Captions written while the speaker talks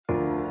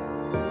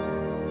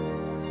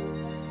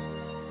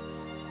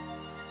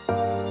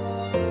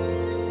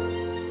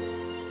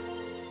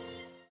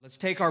Let's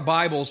take our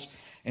Bibles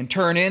and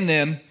turn in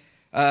them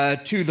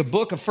to the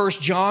book of 1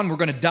 John. We're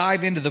going to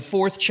dive into the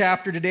 4th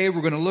chapter today.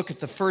 We're going to look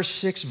at the first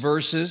 6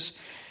 verses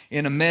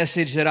in a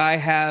message that I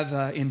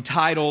have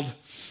entitled,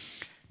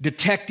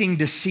 Detecting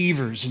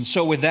Deceivers. And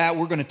so with that,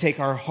 we're going to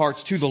take our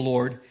hearts to the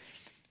Lord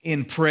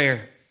in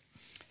prayer.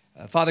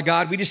 Father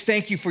God, we just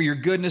thank you for your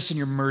goodness and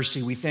your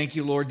mercy. We thank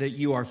you, Lord, that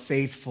you are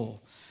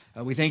faithful.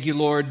 We thank you,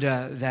 Lord,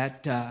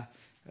 that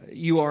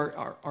you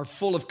are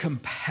full of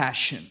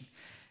compassion.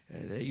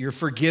 That your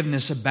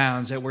forgiveness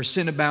abounds, that where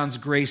sin abounds,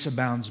 grace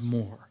abounds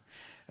more.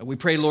 We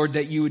pray, Lord,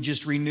 that you would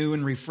just renew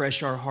and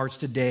refresh our hearts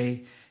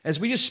today as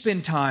we just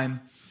spend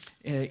time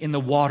in the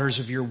waters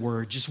of your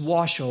word. Just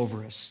wash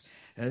over us.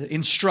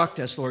 Instruct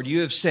us, Lord. You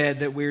have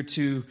said that we're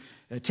to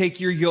take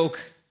your yoke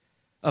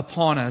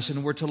upon us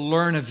and we're to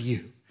learn of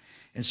you.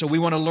 And so we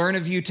want to learn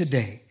of you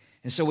today.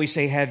 And so we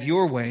say, have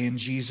your way. In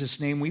Jesus'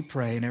 name we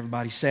pray. And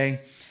everybody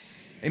say,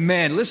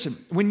 amen. Listen,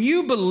 when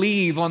you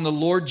believe on the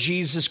Lord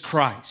Jesus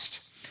Christ,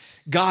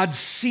 God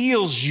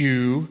seals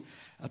you,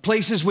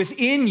 places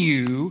within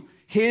you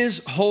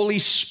His Holy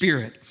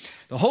Spirit.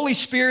 The Holy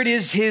Spirit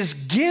is His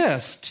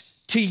gift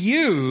to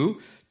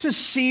you to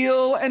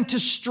seal and to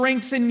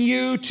strengthen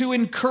you, to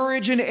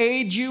encourage and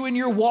aid you in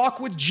your walk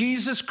with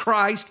Jesus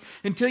Christ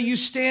until you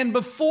stand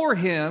before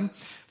Him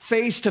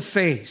face to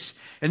face.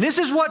 And this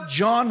is what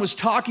John was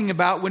talking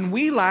about when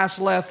we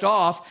last left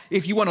off.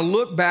 If you want to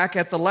look back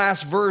at the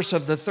last verse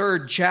of the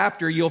 3rd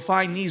chapter, you'll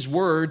find these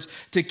words: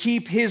 to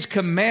keep His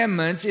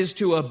commandments is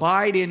to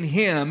abide in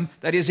Him,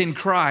 that is in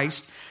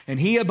Christ, and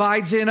He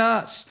abides in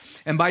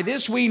us. And by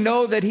this we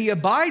know that He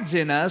abides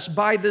in us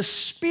by the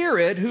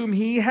Spirit whom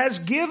He has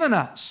given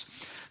us.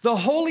 The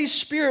Holy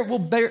Spirit will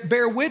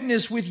bear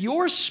witness with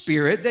your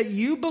spirit that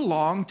you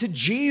belong to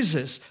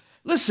Jesus.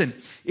 Listen,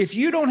 if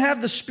you don't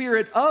have the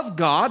Spirit of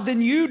God,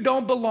 then you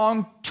don't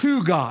belong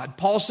to God.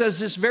 Paul says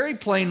this very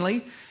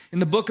plainly in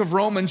the book of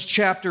Romans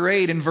chapter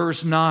 8 and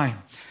verse 9.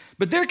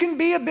 But there can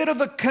be a bit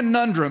of a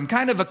conundrum,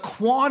 kind of a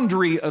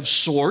quandary of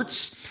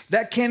sorts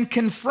that can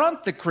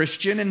confront the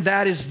Christian, and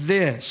that is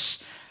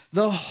this: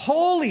 the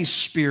Holy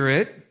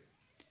Spirit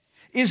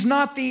is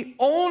not the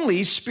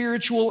only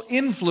spiritual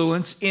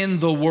influence in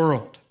the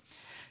world.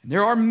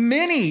 There are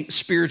many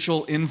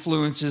spiritual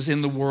influences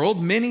in the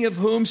world, many of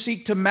whom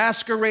seek to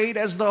masquerade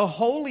as the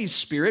Holy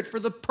Spirit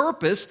for the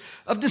purpose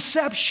of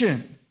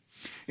deception,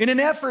 in an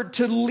effort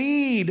to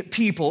lead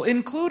people,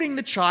 including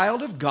the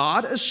child of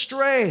God,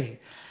 astray.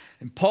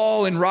 And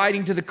Paul, in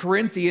writing to the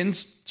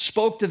Corinthians,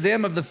 spoke to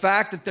them of the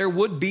fact that there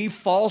would be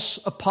false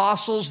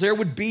apostles, there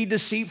would be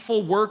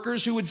deceitful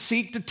workers who would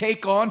seek to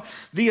take on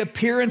the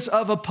appearance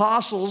of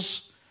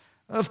apostles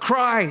of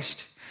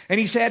Christ. And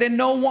he said, and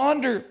no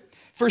wonder,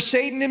 for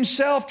Satan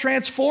himself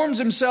transforms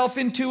himself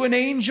into an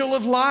angel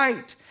of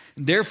light.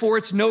 Therefore,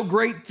 it's no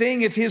great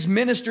thing if his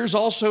ministers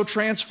also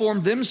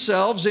transform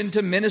themselves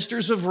into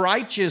ministers of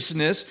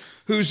righteousness,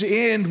 whose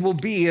end will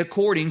be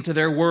according to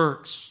their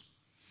works.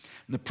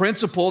 And the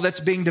principle that's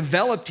being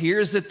developed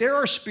here is that there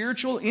are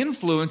spiritual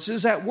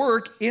influences at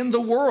work in the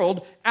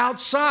world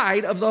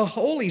outside of the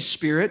Holy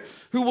Spirit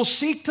who will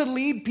seek to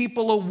lead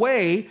people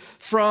away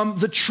from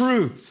the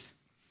truth.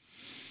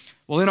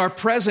 Well, in our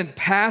present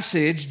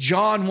passage,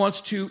 John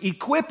wants to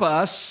equip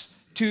us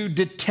to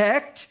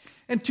detect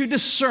and to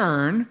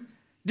discern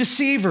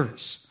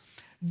deceivers.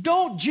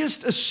 Don't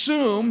just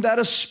assume that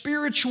a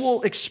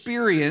spiritual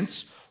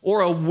experience or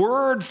a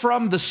word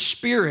from the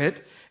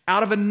Spirit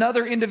out of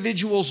another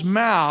individual's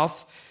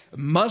mouth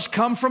must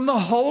come from the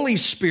Holy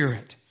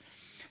Spirit.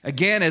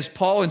 Again, as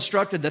Paul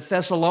instructed the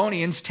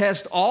Thessalonians,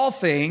 test all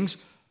things,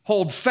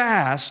 hold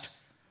fast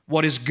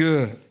what is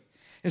good.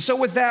 And so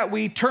with that,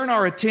 we turn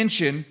our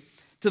attention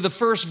to the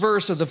first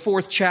verse of the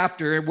 4th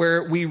chapter,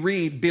 where we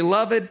read,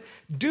 Beloved,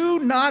 do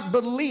not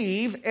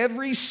believe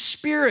every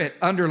spirit,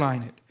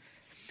 underline it,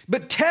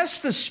 but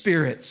test the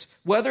spirits,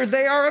 whether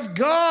they are of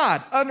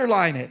God,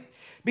 underline it,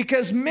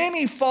 because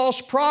many false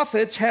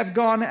prophets have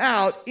gone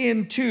out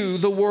into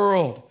the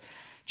world.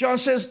 John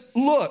says,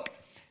 look,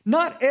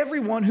 not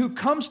everyone who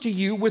comes to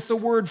you with the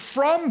word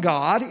from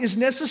God is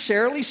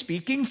necessarily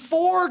speaking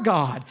for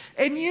God,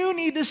 and you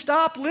need to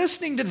stop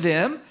listening to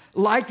them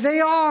like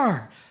they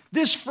are.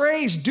 This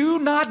phrase, do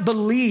not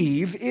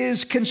believe,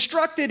 is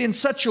constructed in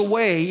such a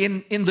way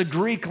in the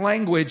Greek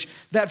language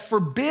that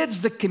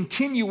forbids the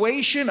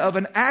continuation of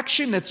an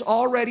action that's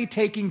already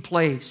taking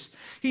place.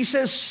 He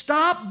says,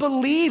 stop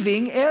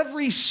believing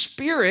every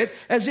spirit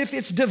as if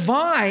it's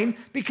divine,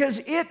 because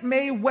it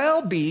may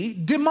well be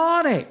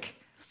demonic.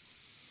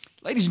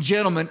 Ladies and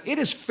gentlemen, it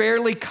is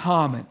fairly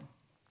common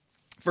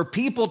for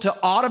people to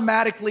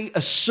automatically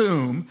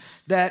assume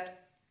that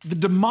the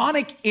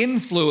demonic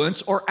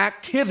influence or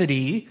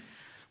activity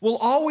will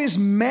always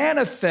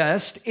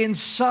manifest in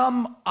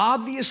some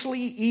obviously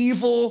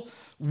evil,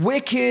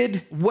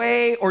 wicked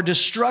way or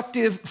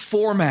destructive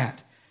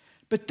format.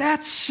 But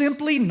that's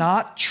simply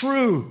not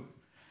true.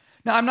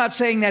 Now, I'm not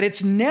saying that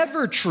it's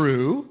never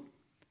true,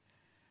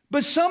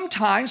 but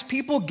sometimes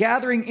people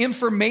gathering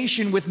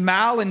information with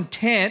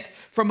malintent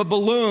from a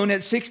balloon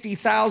at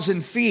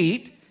 60,000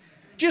 feet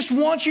just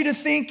wants you to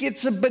think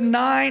it's a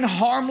benign,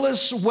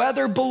 harmless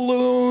weather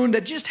balloon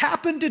that just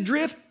happened to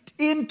drift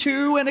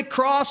into and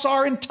across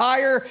our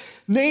entire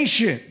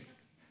nation.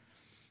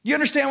 You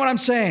understand what I'm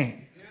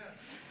saying?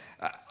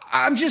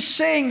 I'm just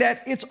saying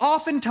that it's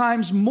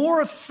oftentimes more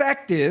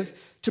effective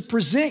to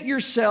present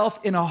yourself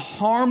in a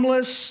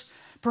harmless,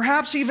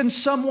 perhaps even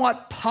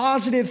somewhat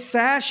positive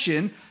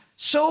fashion,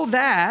 so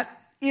that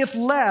if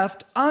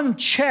left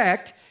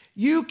unchecked,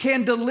 you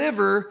can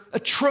deliver a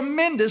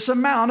tremendous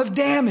amount of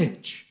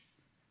damage.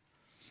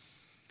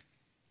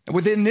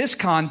 Within this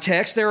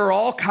context, there are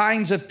all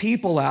kinds of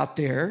people out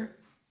there,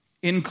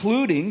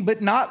 including,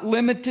 but not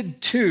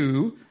limited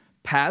to,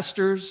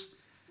 pastors,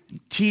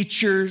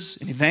 teachers,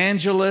 and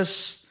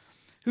evangelists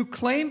who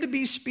claim to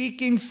be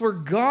speaking for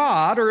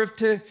God or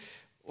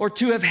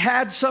to have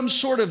had some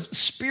sort of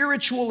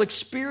spiritual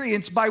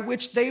experience by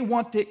which they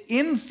want to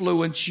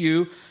influence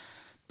you.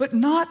 But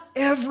not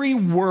every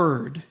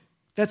word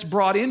that's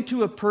brought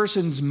into a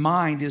person's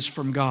mind is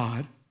from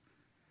God.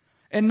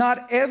 And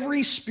not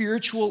every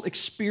spiritual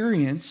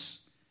experience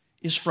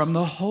is from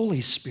the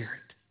Holy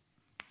Spirit.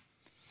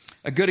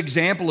 A good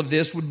example of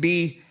this would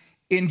be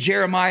in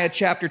Jeremiah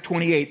chapter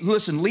 28.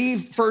 Listen,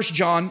 leave 1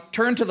 John,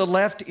 turn to the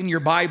left in your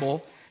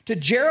Bible to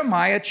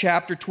Jeremiah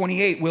chapter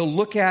 28. We'll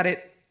look at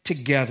it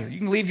together. You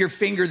can leave your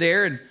finger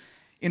there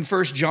in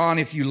 1 John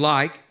if you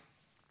like.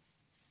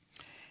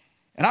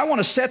 And I want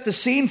to set the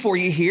scene for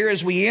you here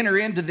as we enter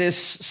into this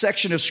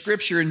section of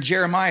Scripture in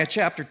Jeremiah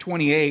chapter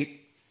 28.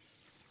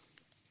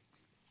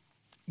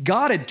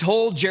 God had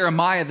told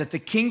Jeremiah that the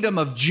kingdom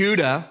of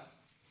Judah,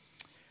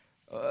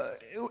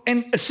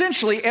 and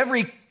essentially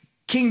every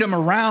kingdom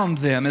around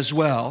them as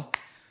well,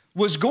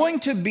 was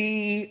going to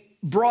be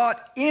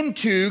brought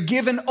into,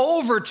 given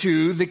over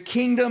to the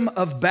kingdom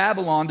of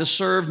Babylon to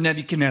serve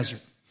Nebuchadnezzar.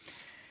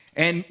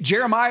 And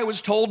Jeremiah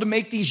was told to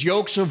make these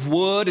yokes of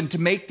wood and to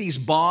make these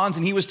bonds,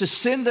 and he was to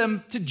send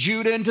them to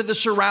Judah and to the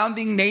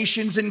surrounding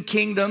nations and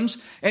kingdoms,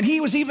 and he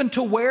was even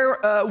to wear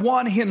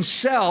one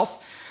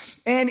himself.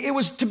 And it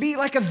was to be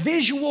like a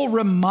visual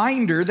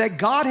reminder that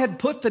God had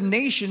put the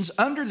nations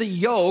under the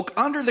yoke,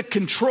 under the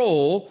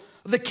control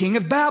of the king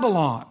of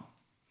Babylon.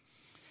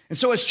 And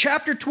so as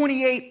chapter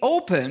 28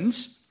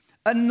 opens,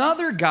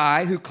 another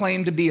guy who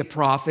claimed to be a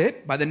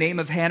prophet by the name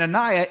of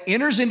Hananiah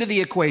enters into the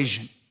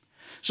equation.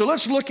 So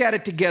let's look at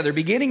it together,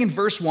 beginning in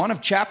verse 1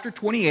 of chapter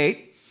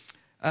 28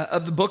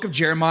 of the book of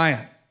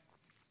Jeremiah.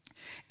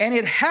 And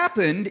it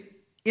happened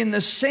in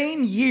the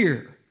same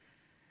year,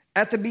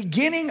 at the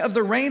beginning of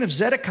the reign of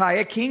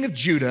Zedekiah, king of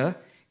Judah,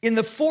 in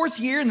the 4th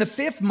year, in the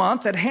 5th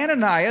month, that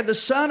Hananiah, the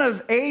son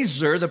of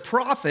Azur, the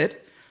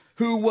prophet,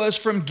 who was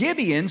from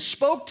Gibeon,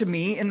 spoke to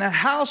me in the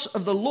house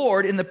of the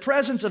Lord in the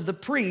presence of the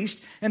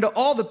priest and to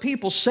all the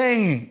people,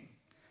 saying.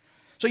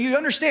 So you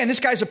understand, this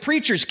guy's a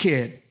preacher's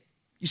kid.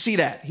 You see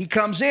that? He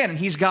comes in and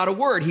he's got a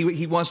word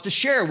he wants to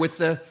share with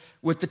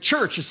the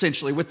church,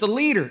 essentially, with the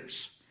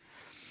leaders.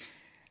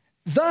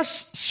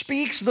 Thus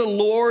speaks the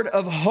Lord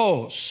of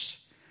hosts,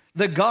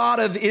 the God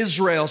of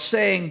Israel,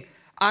 saying,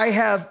 I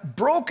have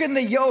broken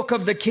the yoke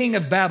of the king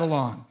of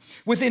Babylon.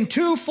 Within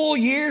 2 full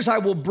years, I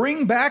will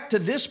bring back to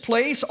this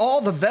place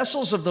all the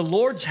vessels of the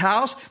Lord's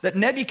house that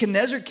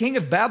Nebuchadnezzar, king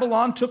of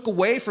Babylon, took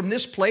away from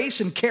this place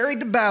and carried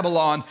to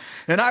Babylon.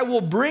 And I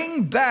will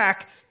bring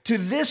back to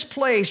this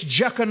place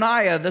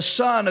Jeconiah, the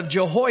son of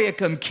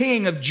Jehoiakim,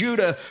 king of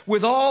Judah,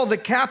 with all the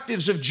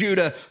captives of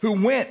Judah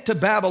who went to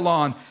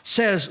Babylon,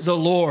 says the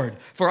Lord.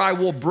 For I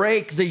will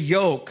break the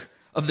yoke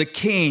of the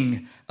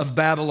king of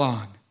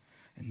Babylon.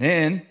 And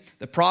then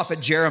the prophet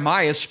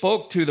Jeremiah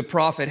spoke to the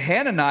prophet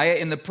Hananiah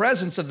in the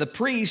presence of the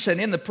priests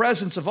and in the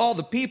presence of all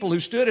the people who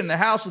stood in the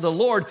house of the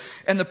Lord.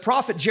 And the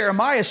prophet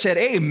Jeremiah said,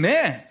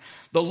 Amen.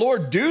 The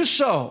Lord do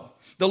so.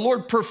 The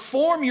Lord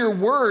perform your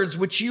words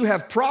which you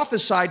have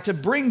prophesied to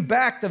bring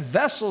back the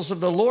vessels of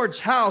the Lord's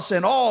house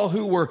and all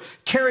who were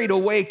carried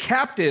away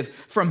captive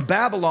from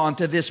Babylon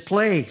to this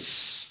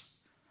place.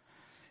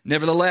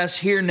 Nevertheless,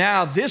 hear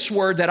now this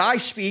word that I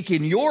speak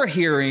in your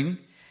hearing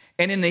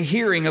and in the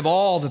hearing of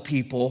all the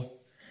people.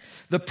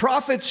 The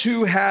prophets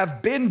who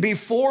have been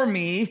before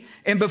me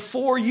and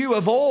before you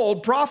of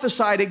old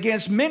prophesied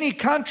against many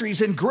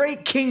countries and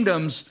great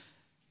kingdoms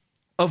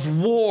of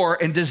war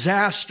and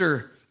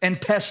disaster and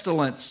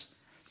pestilence.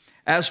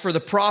 As for the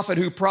prophet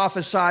who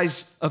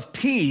prophesies of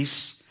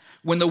peace,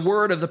 when the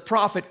word of the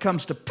prophet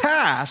comes to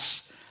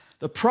pass,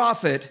 the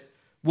prophet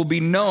will be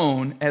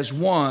known as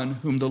one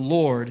whom the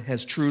Lord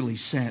has truly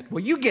sent.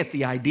 Well, you get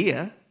the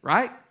idea,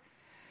 right?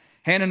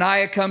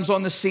 Hananiah comes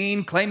on the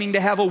scene claiming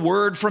to have a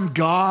word from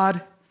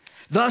God.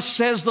 Thus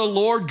says the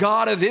Lord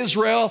God of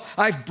Israel,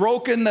 I've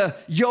broken the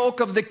yoke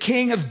of the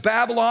king of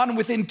Babylon.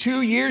 Within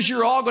 2 years,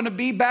 you're all going to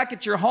be back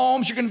at your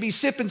homes. You're going to be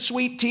sipping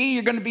sweet tea.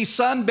 You're going to be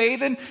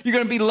sunbathing. You're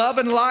going to be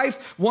loving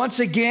life once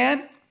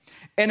again.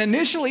 And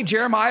initially,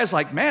 Jeremiah's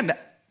like, man,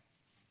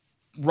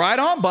 right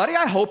on, buddy.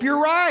 I hope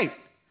you're right.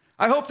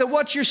 I hope that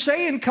what you're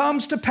saying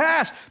comes to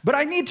pass. But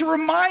I need to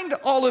remind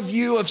all of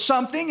you of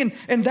something,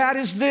 and that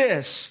is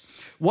this.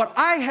 What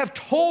I have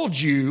told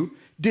you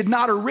did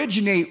not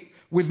originate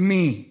with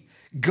me.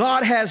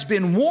 God has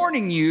been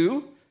warning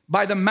you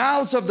by the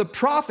mouths of the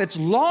prophets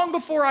long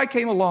before I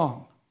came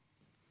along.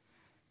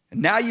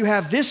 And now you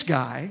have this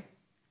guy,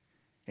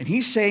 and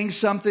he's saying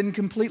something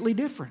completely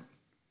different.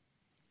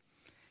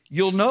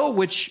 You'll know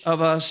which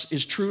of us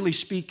is truly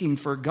speaking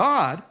for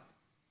God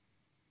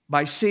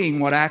by seeing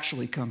what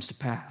actually comes to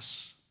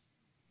pass.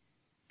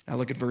 Now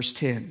look at verse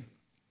 10.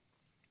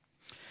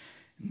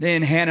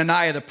 Then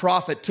Hananiah the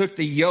prophet took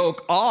the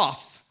yoke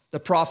off the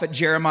prophet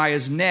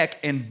Jeremiah's neck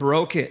and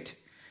broke it.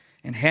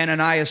 And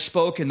Hananiah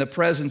spoke in the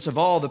presence of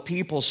all the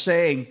people,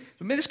 saying,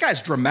 I mean, this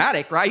guy's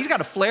dramatic, right? He's got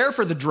a flair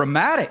for the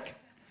dramatic.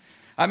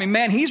 I mean,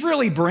 man, he's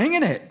really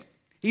bringing it.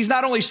 He's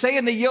not only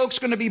saying the yoke's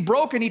going to be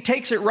broken, he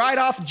takes it right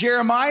off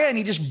Jeremiah and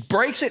he just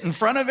breaks it in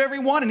front of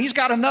everyone, and he's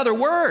got another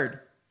word.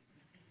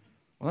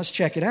 Well, let's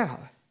check it out.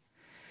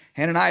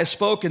 Hananiah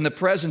spoke in the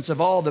presence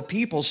of all the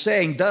people,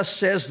 saying, Thus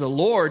says the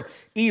Lord,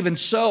 even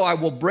so I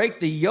will break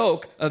the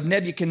yoke of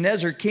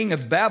Nebuchadnezzar, king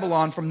of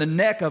Babylon, from the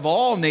neck of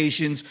all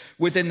nations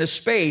within the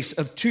space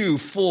of 2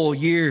 full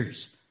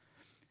years.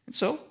 And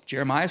so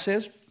Jeremiah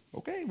says,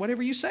 okay,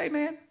 whatever you say,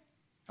 man.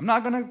 I'm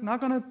not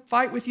gonna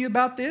fight with you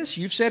about this.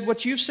 You've said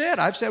what you've said.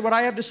 I've said what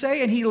I have to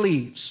say, and he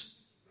leaves.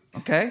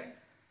 Okay?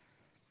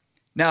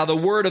 Now the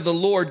word of the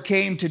Lord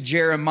came to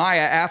Jeremiah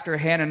after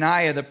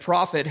Hananiah the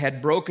prophet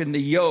had broken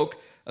the yoke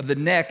of the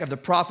neck of the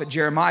prophet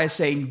Jeremiah,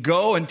 saying,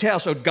 Go and tell.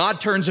 So God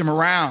turns him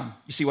around.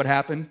 You see what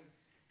happened?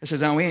 He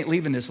says, no, we ain't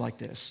leaving this like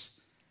this.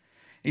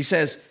 He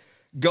says,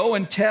 Go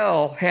and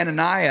tell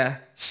Hananiah,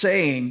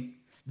 saying,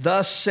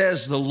 Thus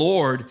says the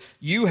Lord,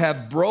 you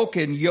have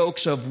broken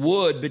yokes of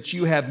wood, but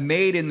you have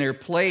made in their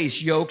place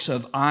yokes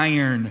of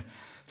iron.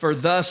 For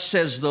thus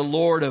says the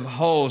Lord of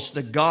hosts,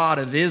 the God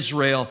of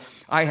Israel,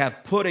 I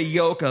have put a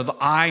yoke of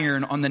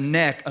iron on the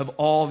neck of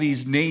all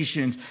these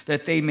nations,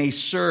 that they may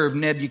serve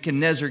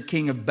Nebuchadnezzar,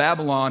 king of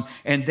Babylon,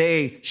 and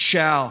they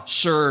shall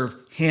serve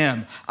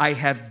him. I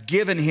have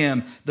given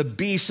him the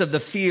beasts of the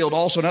field.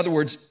 Also, in other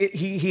words,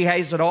 he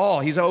has it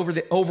all. He's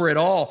over it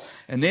all.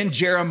 And then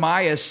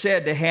Jeremiah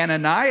said to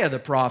Hananiah the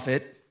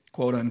prophet,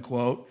 quote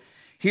unquote,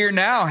 Hear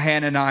now,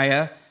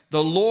 Hananiah,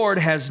 the Lord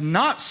has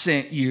not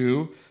sent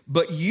you,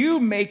 but you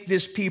make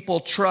this people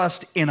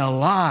trust in a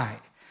lie.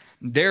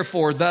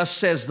 Therefore, thus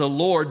says the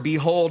Lord,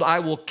 Behold, I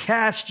will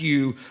cast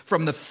you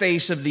from the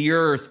face of the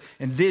earth,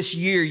 and this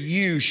year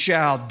you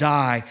shall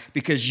die,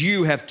 because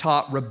you have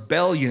taught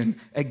rebellion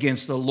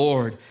against the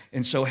Lord.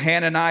 And so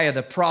Hananiah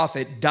the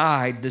prophet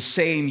died the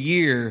same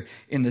year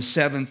in the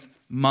 7th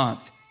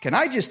month. Can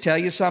I just tell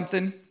you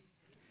something?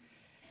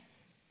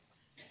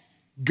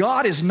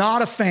 God is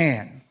not a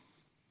fan,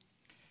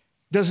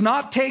 does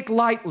not take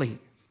lightly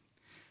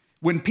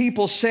when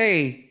people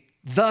say,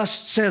 Thus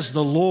says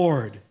the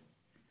Lord,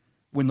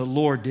 when the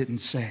Lord didn't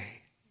say.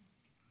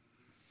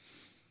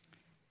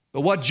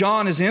 But what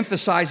John is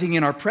emphasizing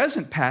in our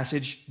present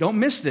passage, don't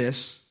miss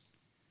this.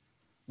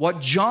 What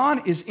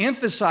John is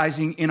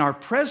emphasizing in our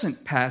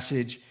present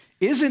passage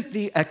isn't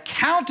the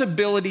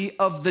accountability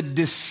of the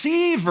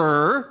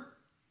deceiver.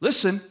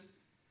 Listen,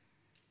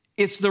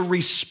 it's the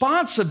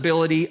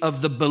responsibility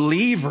of the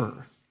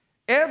believer,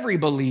 every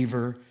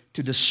believer,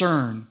 to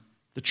discern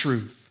the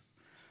truth.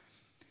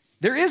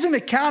 There is an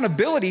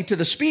accountability to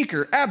the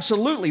speaker,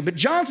 absolutely, but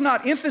John's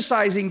not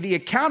emphasizing the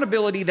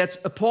accountability that's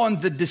upon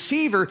the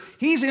deceiver.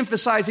 He's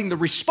emphasizing the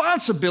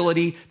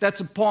responsibility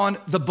that's upon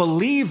the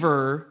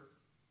believer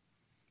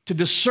to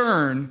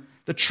discern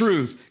the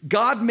truth.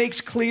 God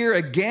makes clear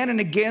again and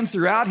again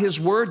throughout his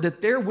word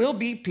that there will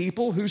be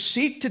people who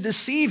seek to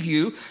deceive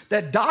you,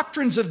 that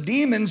doctrines of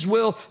demons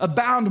will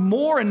abound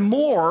more and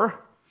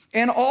more,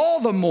 and all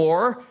the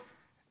more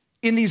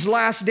in these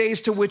last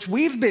days to which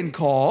we've been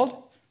called.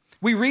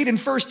 We read in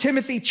 1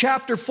 Timothy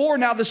chapter 4,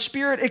 now the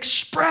Spirit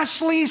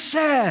expressly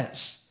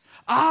says,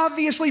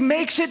 obviously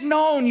makes it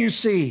known, you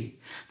see,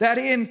 that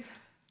in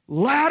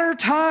latter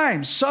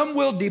times some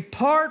will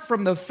depart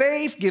from the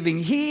faith, giving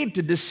heed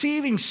to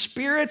deceiving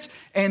spirits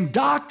and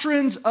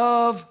doctrines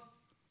of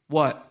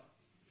what?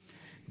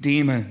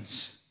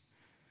 Demons.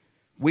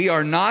 We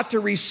are not to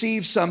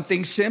receive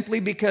something simply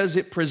because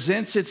it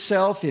presents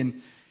itself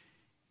in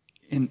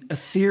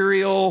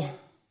ethereal,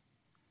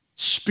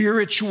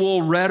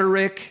 spiritual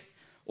rhetoric,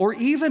 or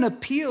even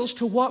appeals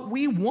to what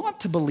we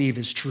want to believe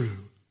is true.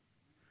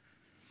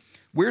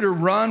 We're to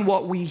run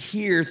what we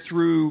hear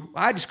through,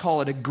 I just call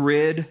it a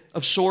grid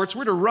of sorts.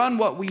 We're to run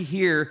what we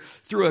hear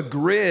through a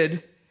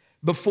grid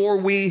before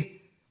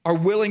we are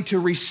willing to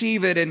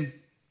receive it and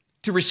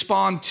to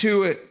respond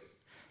to it.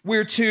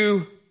 We're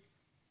to,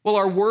 well,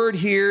 our word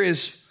here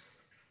is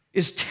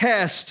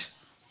test.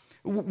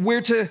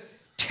 We're to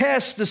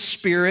test the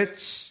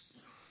spirits.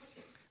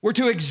 We're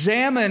to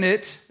examine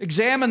it,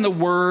 examine the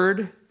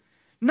word,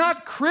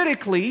 not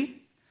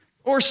critically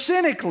or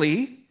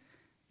cynically,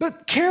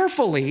 but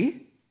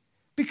carefully,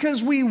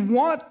 because we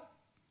want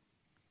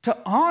to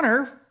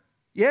honor,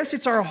 yes,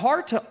 it's our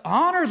heart to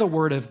honor the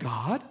Word of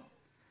God.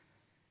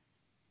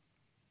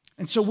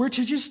 And so we're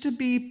to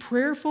be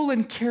prayerful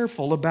and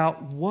careful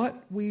about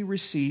what we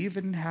receive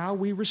and how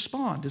we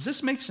respond. Does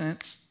this make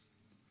sense?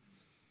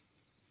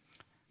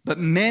 But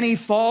many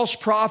false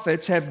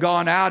prophets have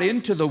gone out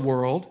into the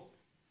world,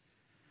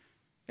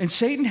 and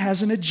Satan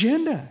has an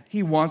agenda.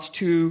 He wants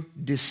to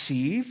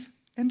deceive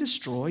and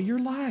destroy your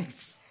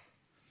life.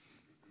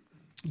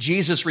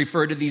 Jesus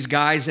referred to these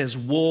guys as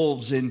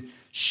wolves in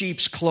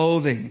sheep's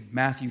clothing,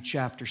 Matthew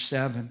chapter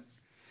 7.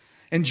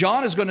 And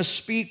John is going to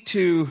speak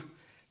to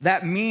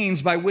that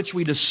means by which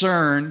we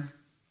discern.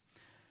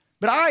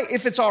 But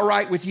if it's all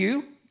right with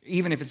you,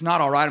 even if it's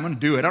not all right, I'm going to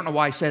do it. I don't know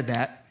why I said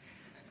that.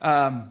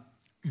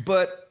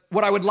 But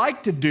what I would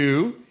like to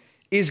do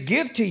is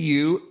give to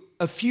you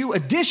a few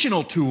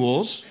additional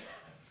tools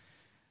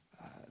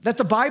that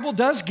the Bible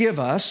does give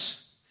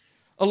us,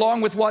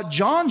 along with what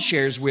John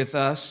shares with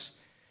us,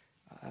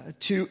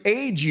 to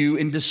aid you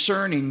in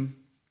discerning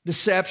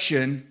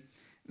deception.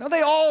 Now,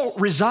 they all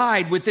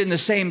reside within the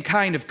same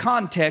kind of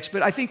context,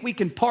 but I think we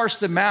can parse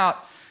them out,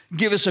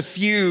 give us a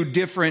few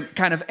different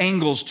kind of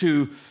angles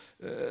to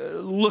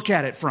look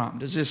at it from.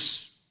 Does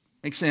this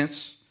make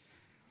sense?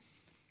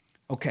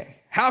 Okay.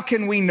 How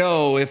can we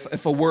know if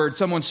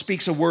someone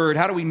speaks a word,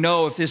 how do we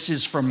know if this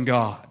is from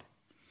God?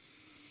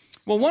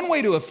 Well, one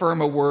way to affirm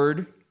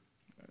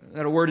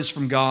that a word is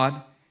from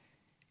God,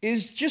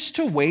 is just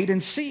to wait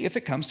and see if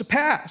it comes to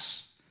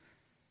pass.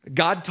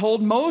 God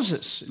told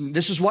Moses, and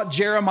this is what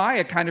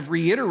Jeremiah kind of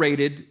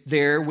reiterated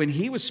there when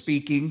he was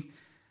speaking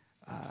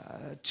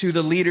to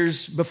the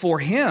leaders before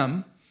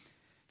him,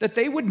 that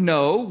they would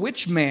know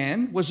which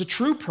man was a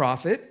true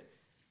prophet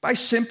by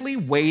simply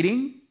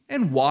waiting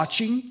and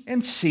watching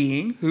and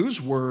seeing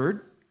whose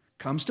word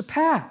comes to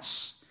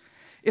pass.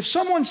 If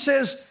someone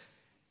says,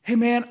 hey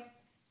man,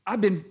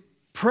 I've been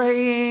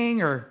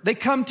praying, or they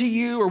come to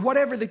you, or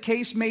whatever the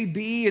case may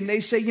be, and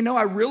they say,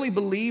 I really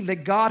believe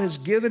that God has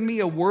given me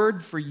a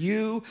word for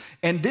you,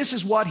 and this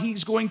is what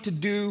he's going to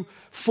do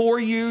for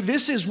you.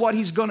 This is what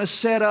he's going to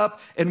set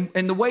up, and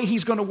the way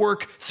he's going to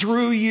work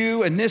through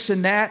you, and this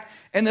and that.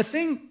 And the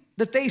thing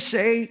that they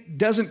say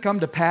doesn't come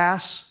to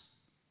pass,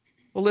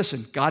 well,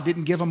 listen, God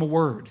didn't give them a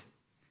word.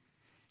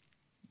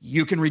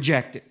 You can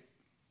reject it.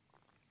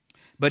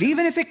 But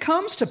even if it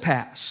comes to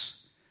pass,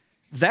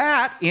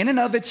 that in and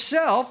of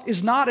itself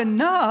is not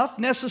enough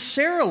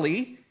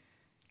necessarily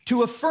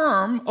to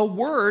affirm a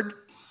word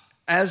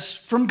as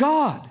from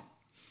God.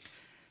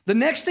 The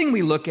next thing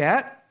we look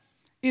at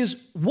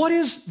is, what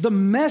is the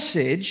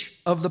message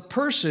of the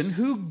person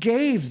who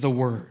gave the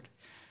word?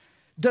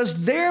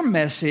 Does their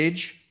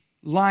message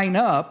line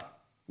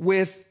up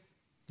with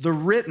the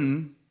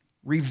written,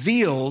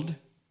 revealed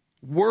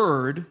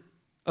word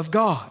of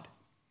God?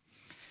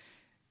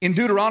 In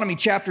Deuteronomy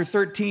chapter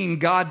 13,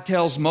 God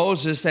tells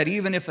Moses that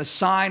even if a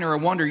sign or a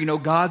wonder,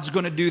 God's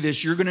going to do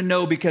this, you're going to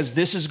know because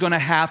this is going to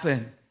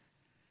happen.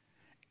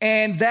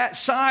 And that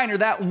sign or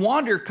that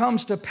wonder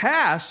comes to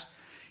pass.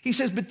 He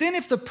says, but then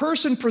if the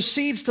person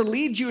proceeds to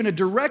lead you in a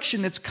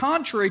direction that's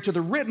contrary to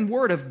the written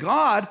word of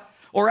God,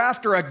 or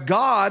after a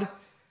God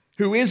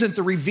who isn't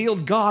the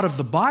revealed God of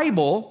the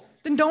Bible,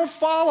 then don't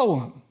follow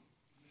him.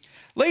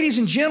 Ladies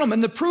and gentlemen,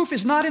 the proof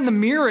is not in the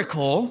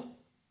miracle,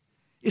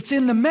 it's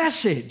in the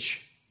message.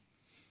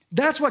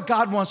 That's what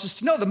God wants us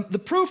to know. The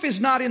proof is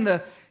not in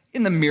the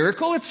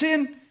miracle, it's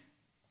in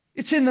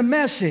the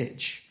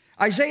message.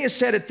 Isaiah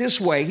said it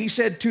this way. He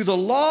said, to the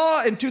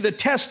law and to the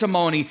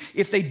testimony,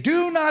 if they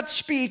do not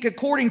speak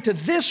according to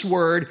this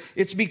word,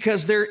 it's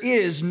because there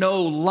is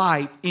no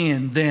light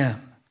in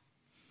them.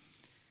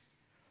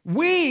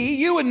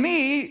 You and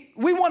me,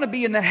 we want to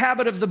be in the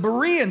habit of the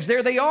Bereans.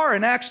 There they are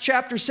in Acts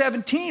chapter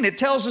 17. It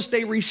tells us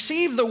they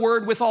received the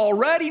word with all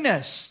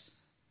readiness.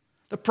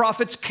 The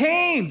prophets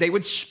came, they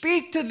would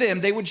speak to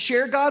them, they would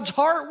share God's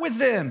heart with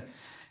them.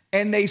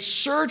 And they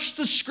searched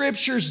the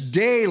scriptures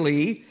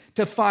daily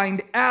to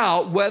find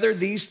out whether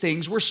these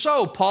things were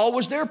so. Paul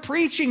was there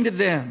preaching to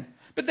them.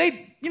 But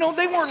they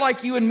weren't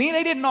like you and me.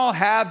 They didn't all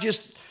have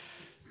just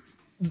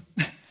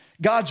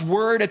God's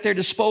word at their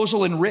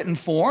disposal in written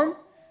form.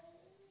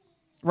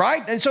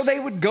 Right? And so they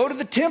would go to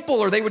the temple,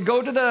 or they would go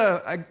to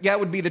the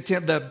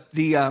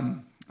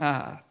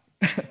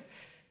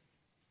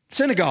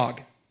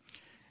synagogue.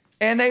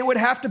 And they would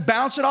have to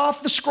bounce it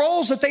off the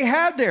scrolls that they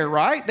had there,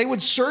 right? They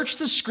would search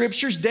the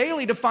scriptures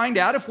daily to find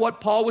out if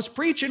what Paul was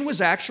preaching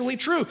was actually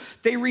true.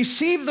 They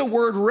received the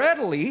word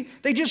readily.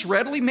 They just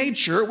readily made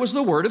sure it was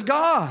the word of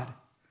God.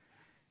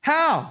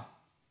 How?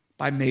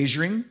 By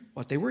measuring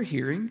what they were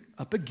hearing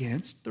up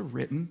against the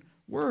written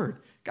word.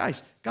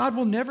 Guys, God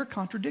will never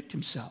contradict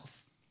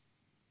himself.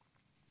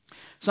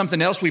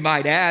 Something else we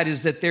might add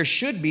is that there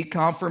should be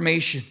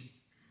confirmation.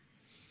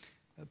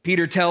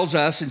 Peter tells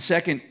us in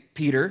 2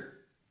 Peter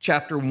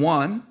chapter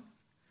 1,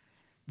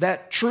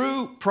 that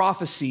true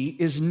prophecy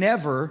is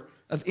never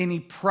of any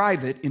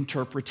private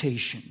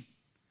interpretation.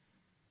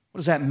 What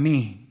does that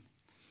mean?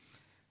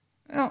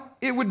 Well,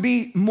 it would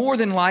be more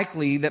than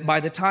likely that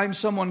by the time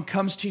someone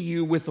comes to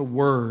you with a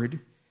word,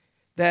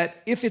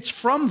 that if it's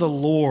from the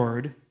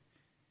Lord,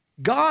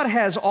 God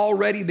has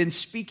already been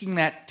speaking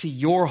that to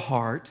your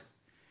heart,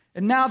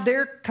 and now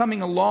they're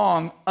coming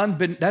along,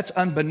 that's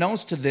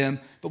unbeknownst to them,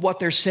 but what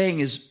they're saying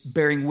is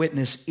bearing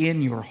witness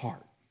in your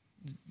heart.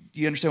 Do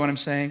you understand what I'm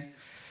saying?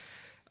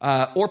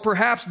 Or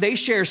perhaps they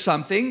share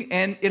something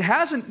and it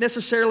hasn't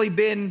necessarily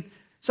been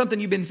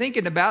something you've been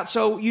thinking about.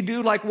 So you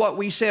do like what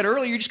we said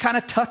earlier. You just kind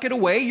of tuck it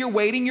away. You're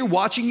waiting, you're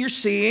watching, you're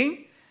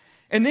seeing.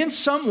 And then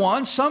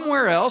someone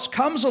somewhere else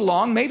comes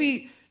along,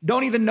 maybe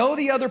don't even know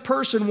the other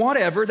person,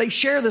 whatever. They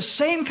share the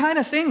same kind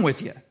of thing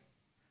with you.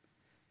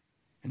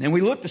 And then we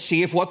look to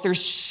see if what they're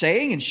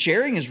saying and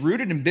sharing is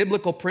rooted in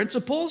biblical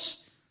principles.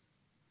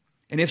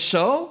 And if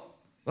so,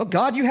 well,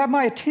 God, you have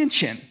my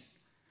attention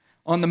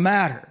on the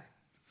matter.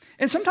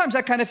 And sometimes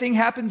that kind of thing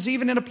happens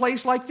even in a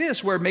place like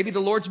this, where maybe the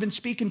Lord's been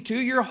speaking to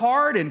your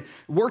heart and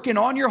working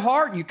on your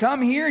heart, and you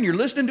come here and you're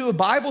listening to a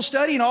Bible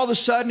study, and all of a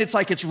sudden it's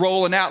like it's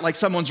rolling out like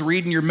someone's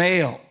reading your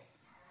mail,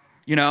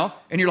 and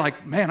you're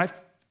like, man,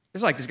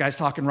 it's like this guy's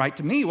talking right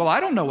to me. Well,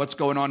 I don't know what's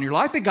going on in your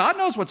life, but God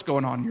knows what's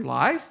going on in your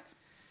life.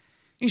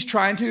 He's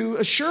trying to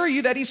assure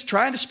you that he's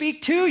trying to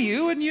speak to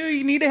you, and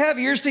you need to have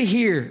ears to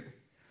hear.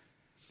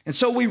 And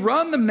so we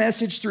run the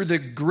message through the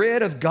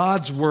grid of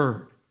God's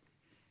Word.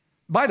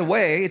 By the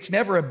way, it's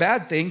never a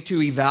bad thing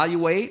to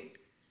evaluate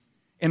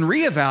and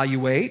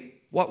reevaluate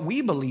what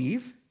we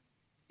believe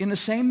in the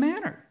same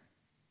manner.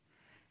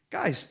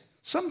 Guys,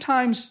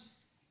 sometimes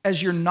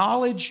as your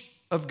knowledge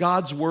of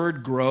God's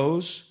Word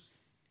grows,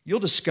 you'll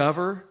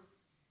discover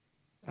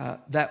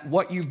that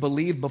what you've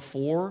believed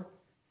before,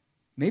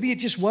 maybe it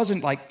just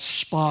wasn't like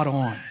spot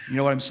on. You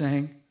know what I'm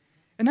saying?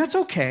 And that's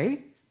okay.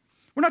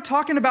 We're not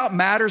talking about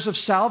matters of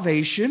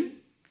salvation.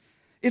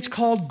 It's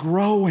called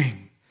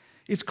growing.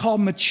 It's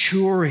called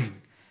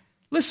maturing.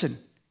 Listen,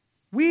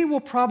 we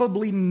will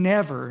probably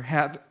never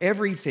have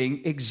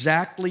everything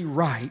exactly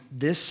right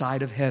this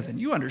side of heaven.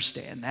 You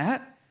understand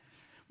that.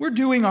 We're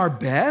doing our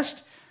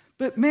best,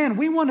 but man,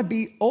 we want to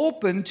be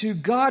open to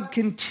God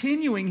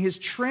continuing his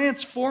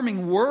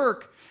transforming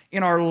work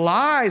in our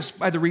lives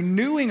by the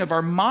renewing of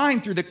our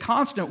mind through the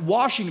constant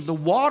washing of the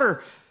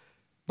water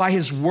by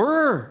his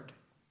word.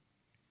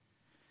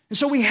 And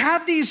so we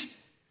have these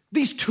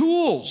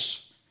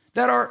tools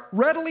that are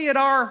readily at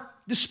our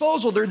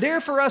disposal. They're there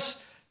for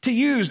us to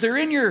use. They're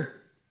in your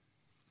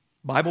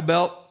Bible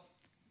belt.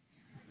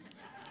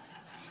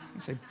 I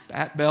say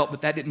bat belt,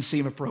 but that didn't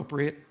seem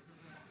appropriate.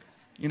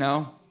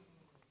 But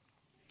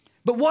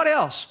what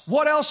else?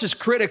 What else is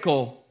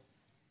critical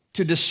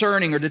to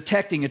discerning or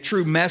detecting a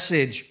true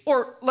message,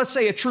 or let's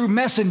say a true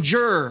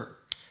messenger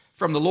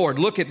from the Lord?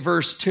 Look at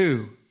verse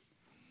 2.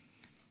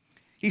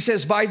 He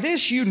says, "By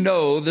this you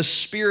know the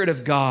Spirit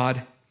of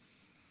God.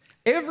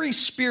 Every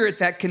spirit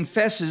that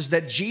confesses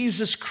that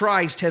Jesus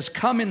Christ has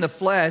come in the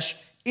flesh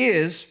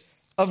is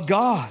of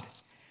God.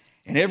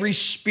 And every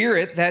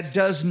spirit that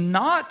does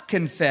not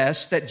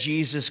confess that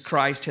Jesus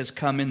Christ has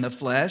come in the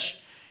flesh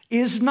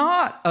is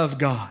not of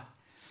God."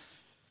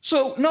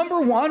 So,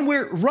 number one,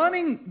 we're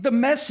running the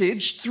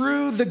message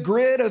through the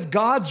grid of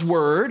God's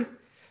Word.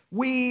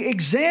 We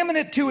examine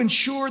it to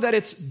ensure that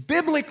it's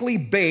biblically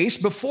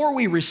based before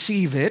we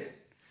receive it.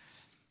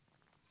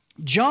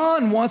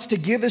 John wants to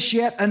give us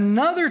yet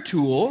another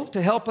tool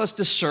to help us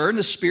discern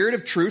the spirit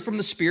of truth from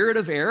the spirit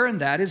of error,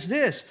 and that is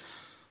this.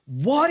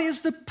 What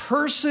is the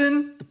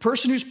person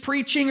who's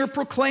preaching or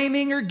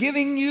proclaiming or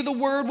giving you the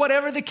word,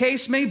 whatever the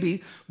case may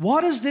be,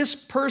 what is this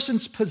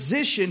person's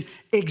position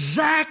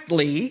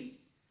exactly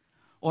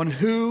on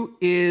who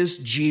is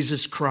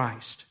Jesus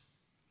Christ?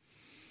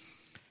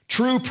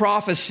 True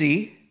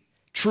prophecy,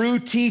 true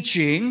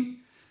teaching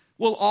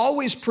will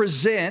always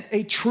present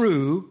a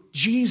true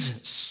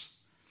Jesus.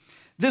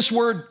 This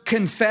word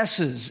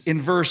confesses in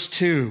verse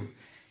 2.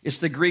 It's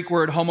the Greek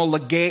word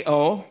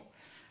homologeo.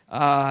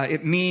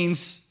 It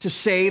means to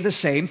say the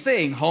same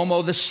thing.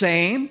 Homo, the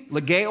same.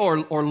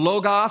 Logeo or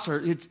logos,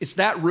 or it's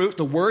that root,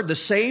 the word, the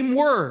same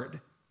word.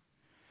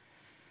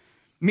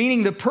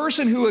 Meaning the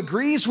person who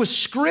agrees with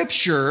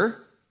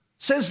Scripture,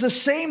 says the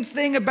same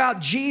thing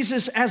about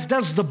Jesus as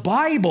does the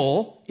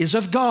Bible, is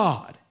of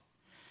God.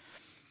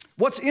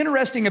 What's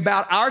interesting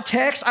about our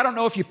text, I don't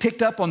know if you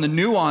picked up on the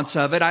nuance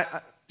of it.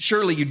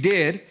 Surely you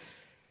did.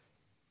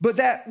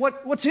 But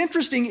what's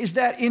interesting is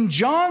that in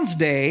John's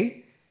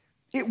day,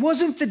 it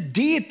wasn't the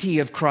deity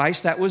of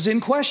Christ that was in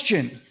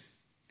question.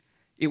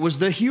 It was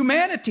the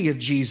humanity of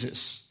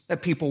Jesus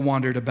that people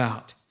wondered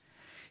about.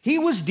 He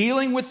was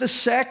dealing with the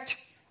sect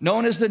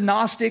known as the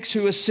Gnostics,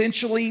 who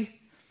essentially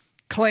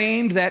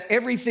claimed that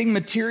everything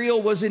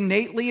material was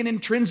innately and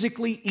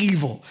intrinsically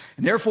evil.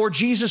 And therefore,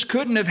 Jesus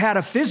couldn't have had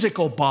a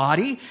physical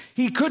body.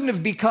 He couldn't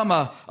have become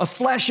a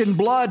flesh and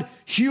blood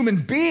human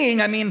being.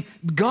 I mean,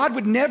 God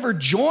would never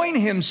join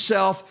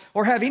himself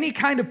or have any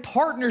kind of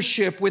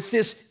partnership with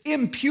this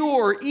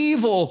impure,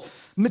 evil,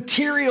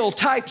 material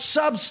type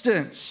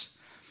substance.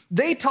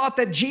 They taught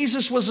that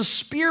Jesus was a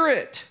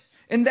spirit,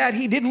 and that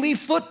he didn't leave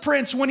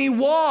footprints when he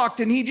walked,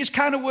 and he just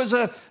kind of was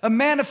a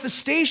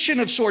manifestation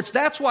of sorts.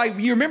 That's why,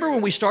 you remember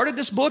when we started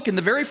this book, in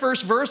the very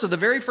first verse of the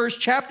very first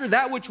chapter,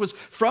 that which was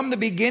from the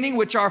beginning,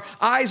 which our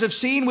eyes have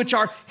seen, which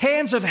our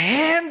hands have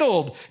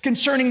handled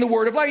concerning the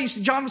word of life.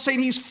 John was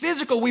saying he's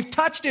physical. We've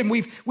touched him.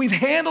 We've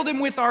handled him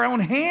with our own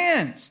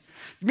hands.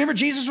 Remember,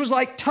 Jesus was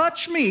like,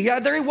 touch me.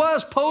 Yeah, there he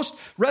was,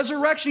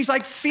 post-resurrection. He's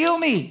like, feel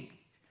me.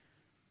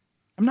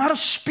 I'm not a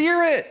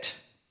spirit.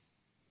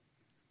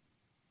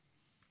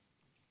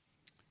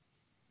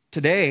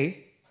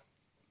 Today,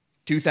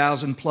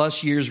 2,000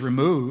 plus years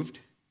removed,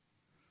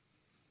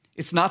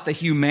 it's not the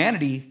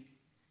humanity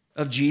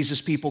of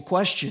Jesus people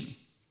question.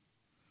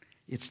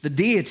 It's the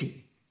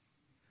deity.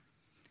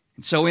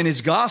 And so in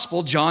his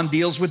gospel, John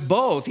deals with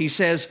both. He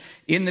says,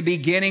 in the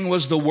beginning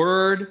was the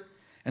Word,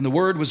 and the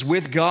Word was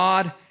with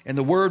God, and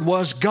the Word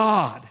was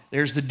God.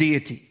 There's the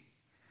deity.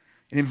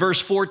 And in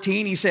verse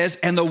 14, he says,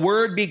 and the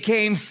Word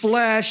became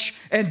flesh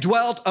and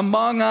dwelt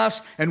among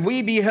us, and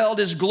we beheld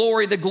his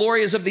glory. The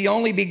glory is of the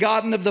only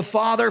begotten of the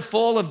Father,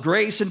 full of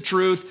grace and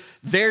truth.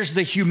 There's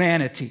the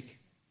humanity.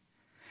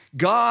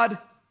 God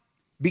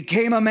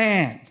became a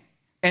man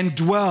and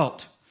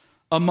dwelt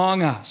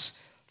among us,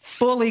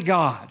 fully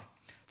God,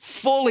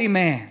 fully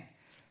man.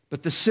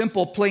 But the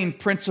simple, plain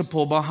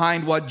principle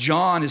behind what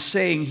John is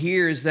saying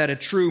here is that a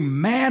true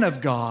man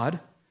of God,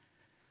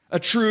 a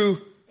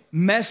true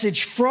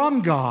message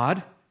from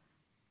God,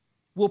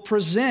 will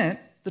present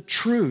the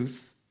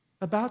truth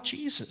about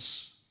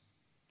Jesus.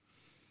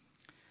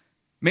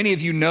 Many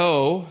of you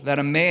know that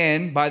a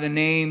man by the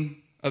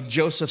name of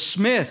Joseph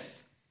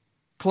Smith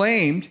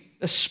claimed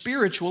a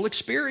spiritual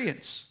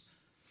experience,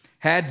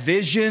 had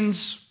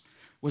visions,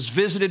 was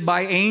visited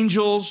by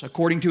angels,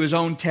 according to his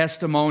own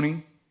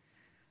testimony.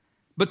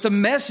 But the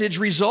message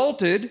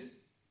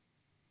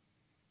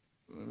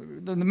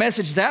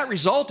that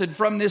resulted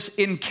from this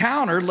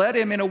encounter led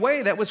him in a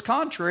way that was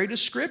contrary to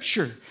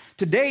Scripture.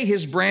 Today,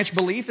 his branch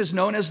belief is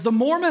known as the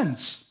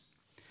Mormons.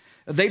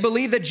 They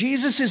believe that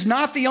Jesus is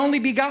not the only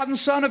begotten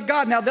Son of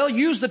God. Now, they'll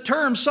use the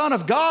term Son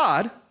of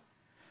God,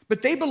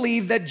 but they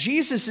believe that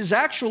Jesus is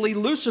actually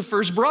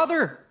Lucifer's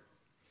brother.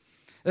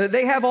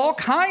 They have all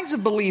kinds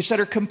of beliefs that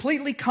are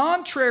completely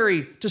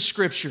contrary to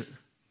Scripture.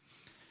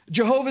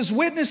 Jehovah's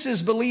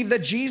Witnesses believe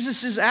that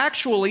Jesus is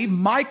actually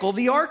Michael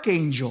the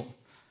Archangel.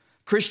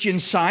 Christian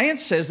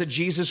Science says that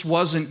Jesus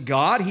wasn't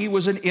God, he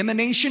was an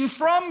emanation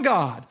from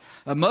God.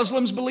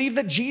 Muslims believe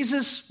that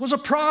Jesus was a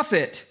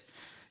prophet.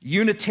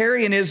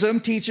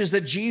 Unitarianism teaches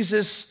that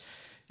Jesus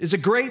is a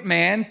great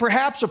man,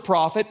 perhaps a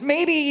prophet,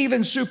 maybe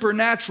even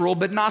supernatural,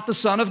 but not the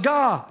Son of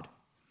God.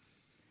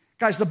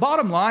 Guys, the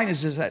bottom line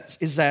is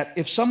that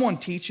if someone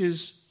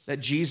teaches that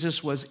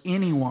Jesus was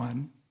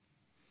anyone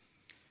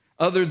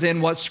other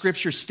than what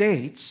Scripture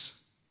states,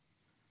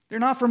 they're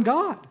not from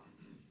God.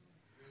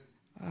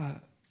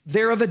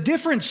 They're of a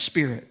different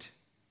spirit,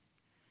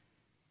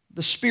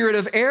 the spirit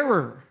of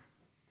error,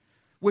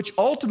 which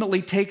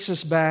ultimately takes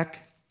us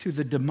back to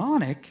the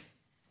demonic,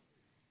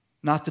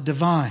 not the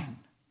divine.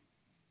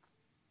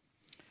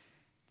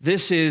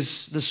 This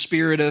is the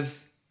spirit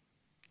of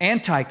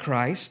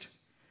Antichrist,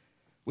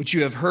 which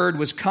you have heard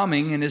was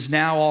coming and is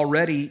now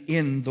already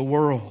in the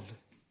world.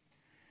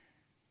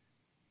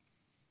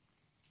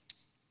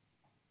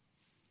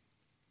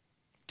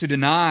 To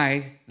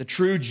deny the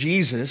true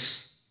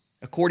Jesus,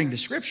 according to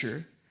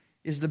Scripture,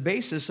 is the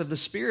basis of the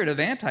spirit of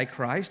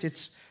Antichrist.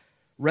 It's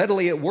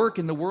readily at work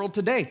in the world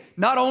today.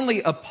 Not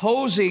only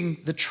opposing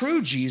the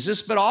true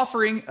Jesus, but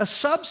offering a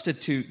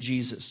substitute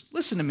Jesus.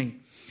 Listen to me.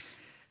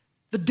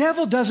 The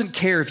devil doesn't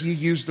care if you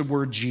use the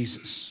word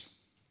Jesus.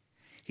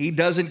 He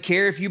doesn't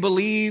care if you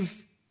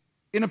believe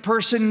in a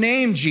person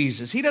named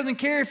Jesus. He doesn't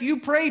care if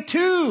you pray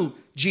to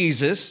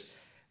Jesus,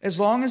 as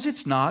long as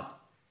it's not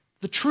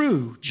the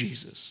true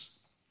Jesus.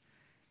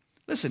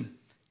 Listen,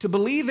 to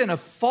believe in a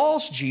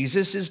false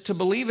Jesus is to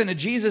believe in a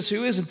Jesus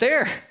who isn't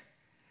there.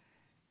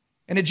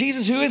 And a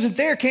Jesus who isn't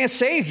there can't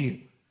save you.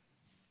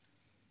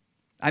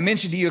 I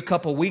mentioned to you a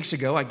couple weeks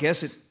ago, I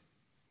guess it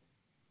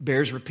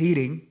bears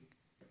repeating,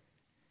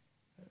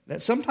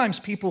 that sometimes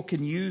people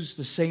can use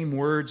the same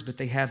words, but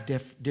they have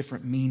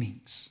different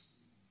meanings.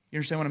 You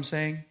understand what I'm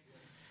saying?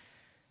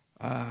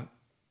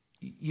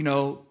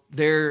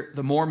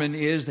 The Mormon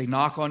is, they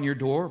knock on your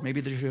door,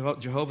 maybe the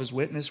Jehovah's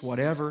Witness,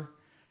 whatever,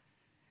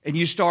 and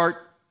you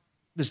start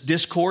this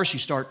discourse, you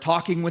start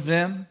talking with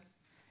them.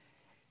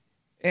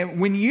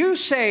 And when you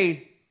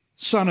say,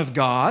 Son of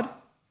God,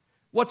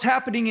 what's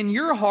happening in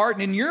your heart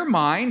and in your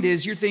mind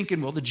is you're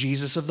thinking, well, the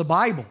Jesus of the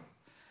Bible.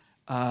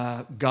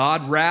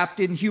 God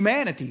wrapped in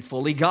humanity,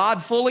 fully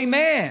God, fully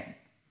man.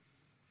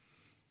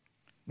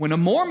 When a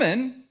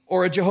Mormon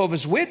or a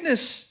Jehovah's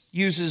Witness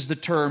uses the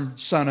term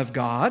Son of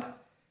God,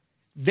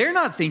 they're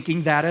not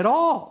thinking that at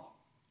all.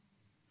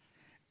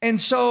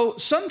 And so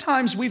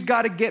sometimes we've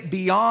got to get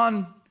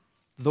beyond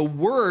the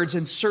words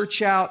and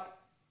search out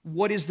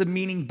what is the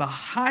meaning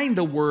behind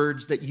the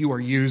words that you are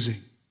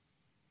using.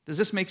 Does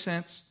this make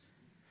sense?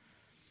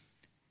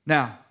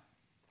 Now,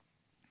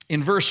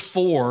 in verse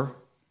 4,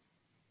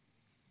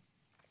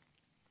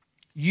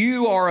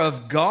 you are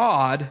of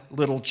God,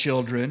 little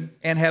children,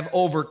 and have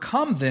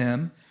overcome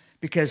them,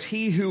 because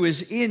he who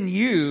is in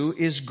you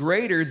is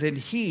greater than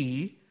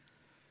he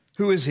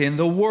who is in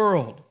the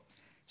world.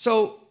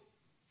 So,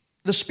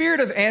 the spirit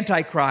of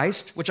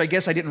Antichrist, which I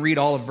guess I didn't read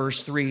all of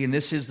verse 3, and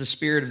this is the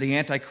spirit of the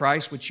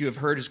Antichrist, which you have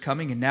heard is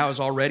coming and now is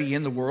already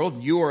in the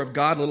world. You are of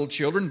God, little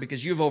children,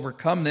 because you have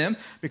overcome them,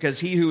 because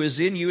he who is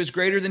in you is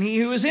greater than he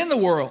who is in the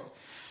world.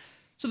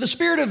 So the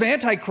spirit of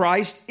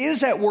Antichrist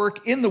is at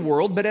work in the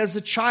world, but as a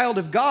child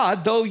of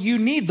God, though you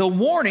need the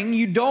warning,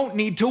 you don't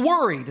need to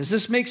worry. Does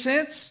this make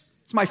sense?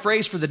 It's my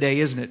phrase for the day,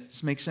 isn't it? Does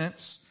this make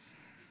sense?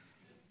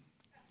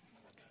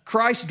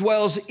 Christ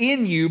dwells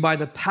in you by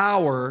the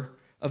power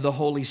of the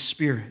Holy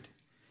Spirit.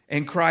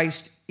 And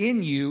Christ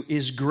in you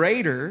is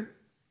greater,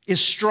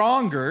 is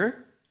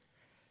stronger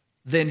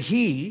than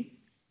he,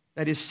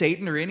 that is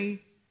Satan or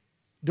any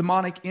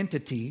demonic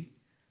entity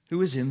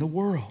who is in the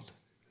world.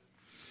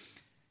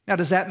 Now,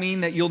 does that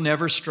mean that you'll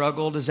never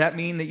struggle? Does that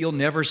mean that you'll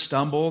never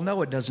stumble?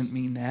 No, it doesn't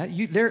mean that.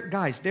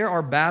 Guys, there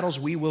are battles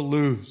we will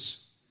lose,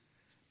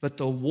 but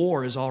the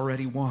war is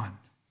already won.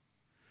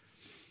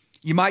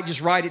 You might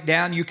just write it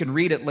down. You can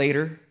read it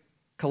later.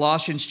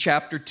 Colossians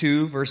chapter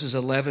 2, verses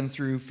 11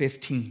 through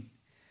 15.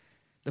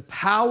 The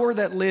power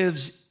that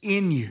lives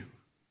in you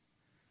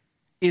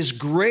is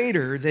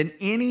greater than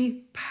any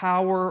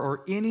power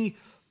or any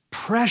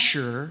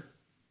pressure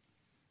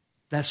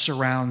that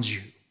surrounds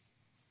you.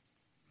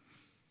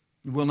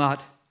 It will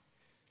not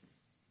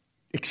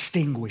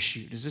extinguish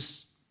you. Does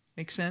this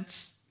make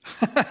sense?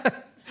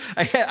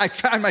 I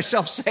find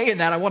myself saying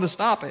that. I want to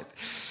stop it.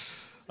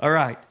 All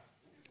right.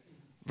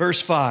 Verse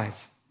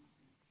 5.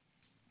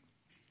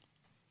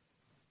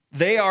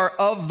 They are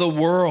of the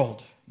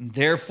world, and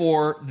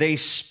therefore they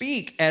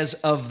speak as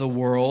of the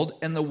world,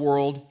 and the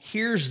world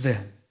hears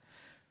them.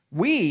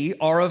 We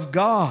are of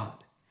God,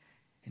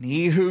 and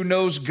he who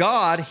knows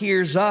God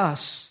hears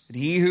us, and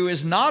he who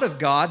is not of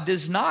God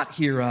does not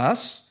hear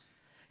us.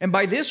 And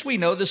by this we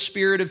know the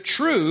spirit of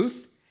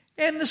truth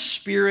and the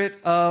spirit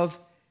of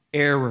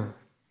error.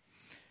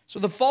 So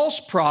the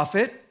false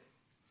prophet,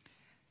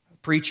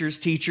 preachers,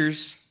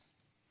 teachers,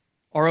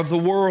 are of the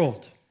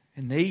world,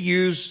 and they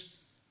use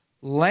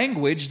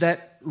language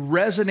that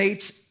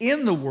resonates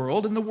in the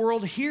world, and the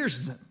world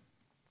hears them.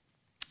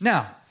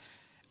 Now,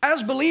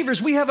 as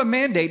believers, we have a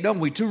mandate, don't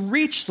we, to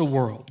reach the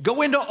world,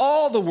 go into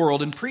all the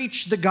world and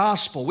preach the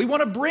gospel. We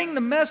want to bring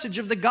the message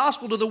of the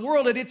gospel to the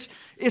world, and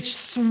it's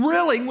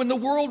thrilling when the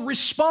world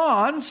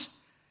responds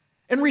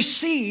and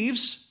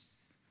receives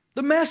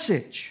the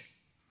message.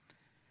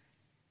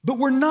 But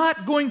we're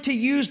not going to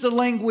use the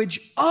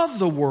language of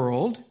the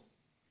world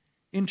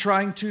in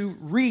trying to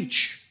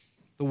reach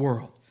the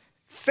world.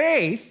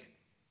 Faith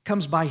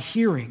comes by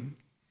hearing,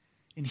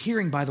 and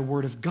hearing by the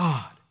word of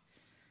God.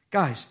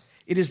 Guys,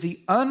 it is the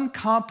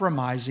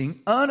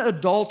uncompromising,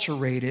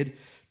 unadulterated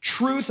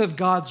truth of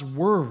God's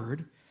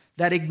word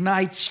that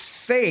ignites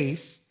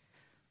faith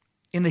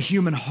in the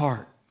human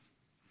heart.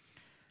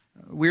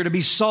 We're to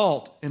be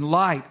salt and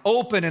light,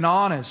 open and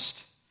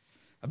honest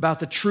about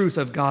the truth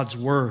of God's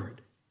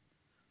word.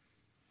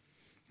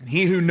 And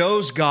he who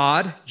knows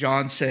God,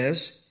 John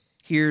says,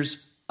 hears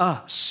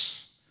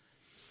us.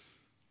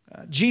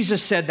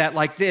 Jesus said that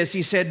like this.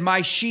 He said,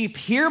 "My sheep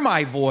hear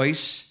my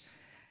voice,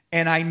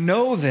 and I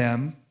know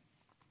them,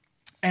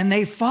 and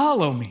they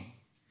follow me."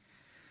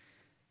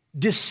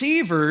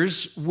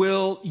 Deceivers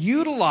will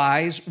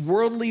utilize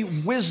worldly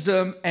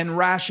wisdom and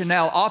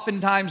rationale.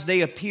 Oftentimes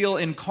they appeal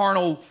in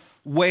carnal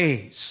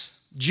ways.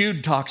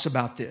 Jude talks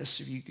about this.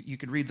 You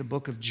could read the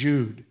book of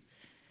Jude.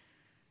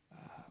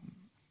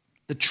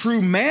 The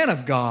true man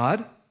of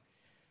God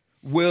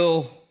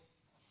will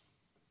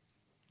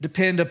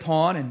depend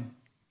upon and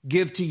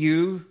give to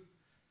you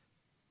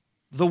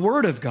the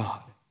word of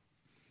God.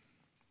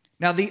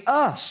 Now the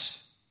us,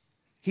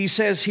 he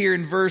says here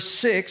in verse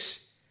 6,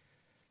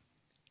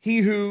 he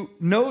who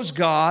knows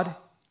God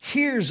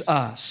hears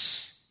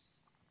us.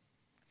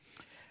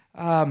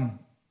 The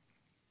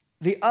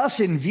us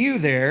in view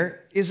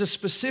there is a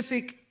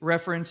specific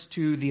reference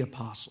to the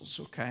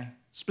apostles, okay?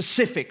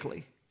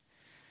 Specifically.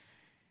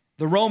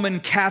 The Roman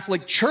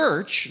Catholic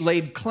Church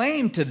laid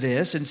claim to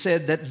this and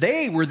said that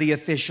they were the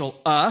official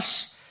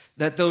us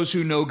that those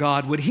who know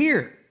God would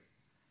hear.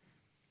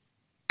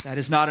 That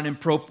is not an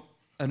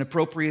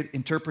appropriate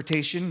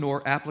interpretation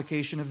nor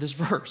application of this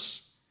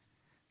verse.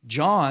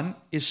 John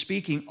is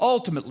speaking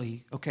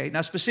ultimately, okay,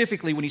 now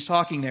specifically when he's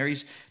talking there,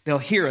 they'll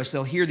hear us,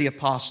 they'll hear the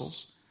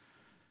apostles.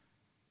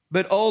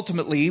 But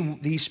ultimately,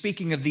 he's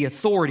speaking of the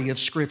authority of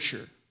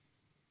Scripture.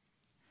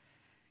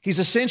 He's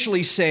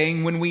essentially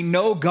saying when we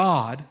know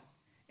God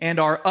and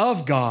are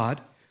of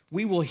God,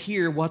 we will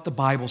hear what the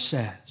Bible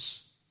says.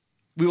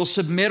 We will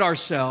submit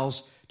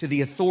ourselves to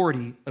the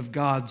authority of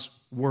God's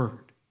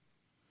word.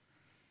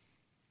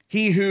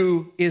 He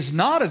who is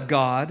not of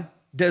God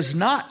does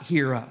not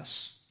hear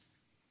us.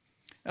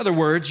 In other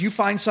words, you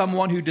find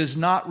someone who does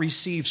not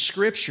receive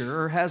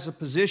Scripture or has a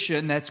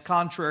position that's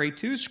contrary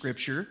to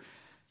Scripture,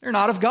 they're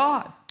not of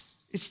God.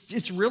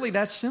 It's really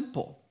that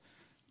simple.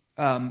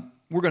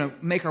 We're going to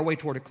make our way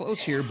toward a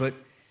close here, but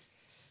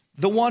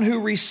the one who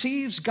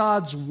receives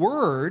God's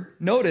word,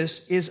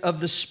 notice, is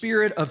of the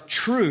spirit of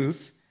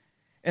truth,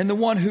 and the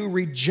one who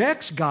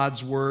rejects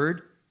God's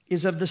word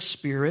is of the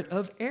spirit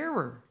of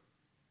error.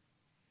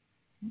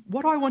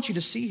 What do I want you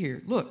to see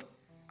here? Look,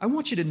 I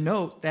want you to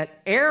note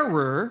that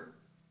error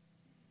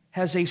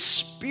has a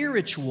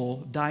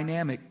spiritual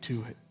dynamic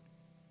to it.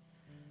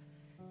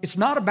 It's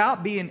not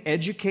about being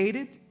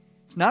educated.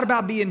 It's not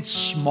about being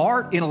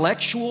smart,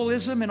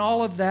 intellectualism, and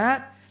all of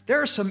that.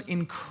 There are some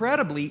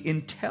incredibly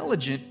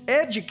intelligent,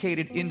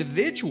 educated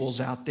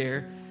individuals out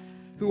there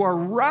who are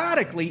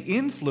radically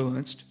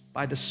influenced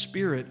by the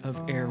spirit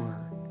of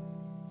error.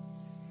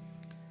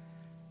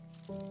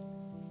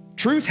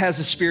 Truth has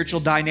a spiritual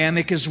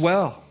dynamic as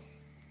well.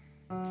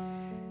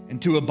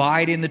 And to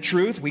abide in the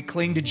truth, we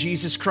cling to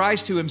Jesus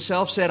Christ, who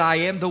himself said, I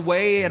am the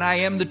way and I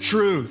am the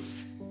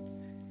truth.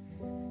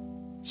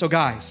 So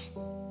guys,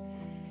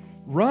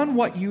 run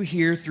what you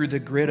hear through the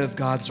grid of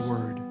God's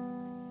Word.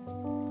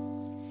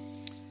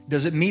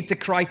 Does it meet the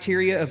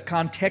criteria of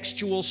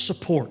contextual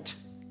support?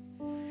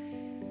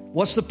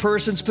 What's the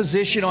person's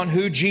position on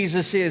who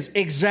Jesus is?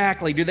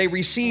 Exactly. Do they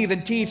receive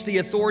and teach the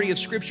authority of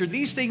Scripture?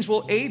 These things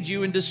will aid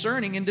you in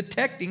discerning and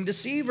detecting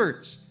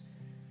deceivers.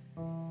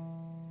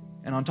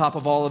 And on top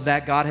of all of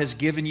that, God has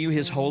given you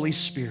His Holy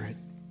Spirit.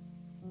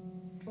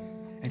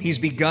 And He's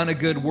begun a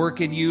good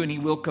work in you, and He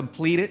will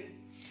complete it.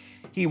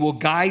 He will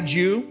guide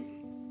you.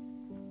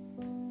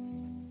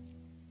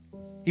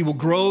 He will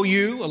grow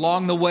you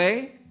along the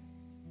way.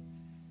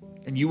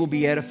 And you will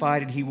be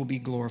edified and He will be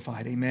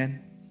glorified.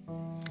 Amen?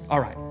 All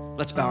right,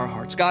 let's bow our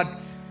hearts. God,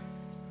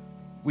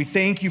 we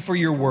thank You for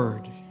Your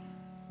Word.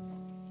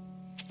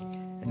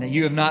 And that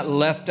You have not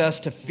left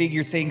us to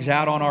figure things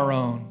out on our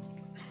own.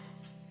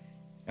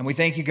 And we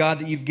thank You, God,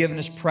 that You've given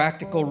us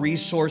practical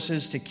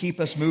resources to keep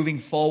us moving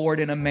forward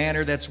in a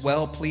manner that's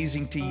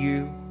well-pleasing to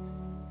You.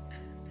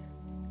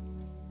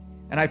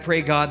 And I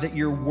pray, God, that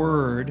Your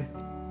Word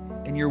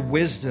and Your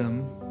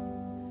wisdom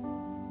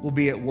will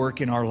be at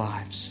work in our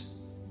lives.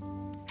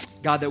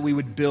 God, that we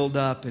would build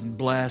up and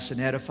bless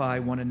and edify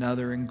one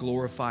another and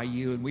glorify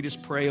You. And we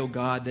just pray, oh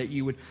God, that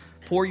You would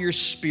pour Your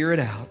Spirit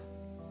out.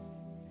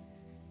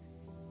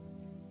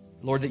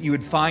 Lord, that You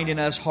would find in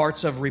us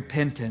hearts of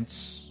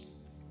repentance,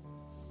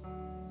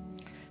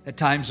 that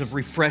times of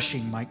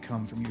refreshing might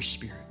come from Your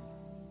Spirit.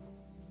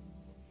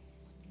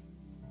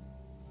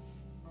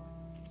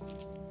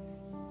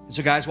 And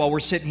so guys, while we're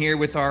sitting here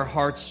with our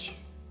hearts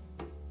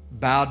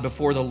bowed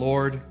before the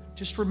Lord,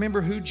 just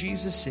remember who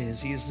Jesus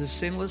is. He is the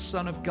sinless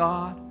Son of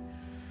God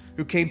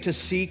who came to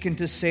seek and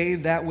to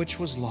save that which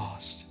was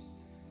lost.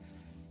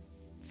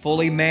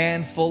 Fully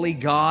man, fully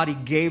God, He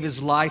gave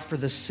His life for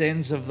the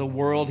sins of the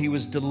world. He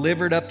was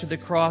delivered up to the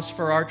cross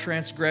for our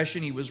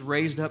transgression. He was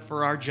raised up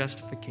for our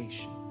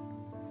justification.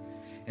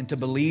 And to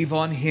believe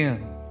on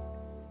Him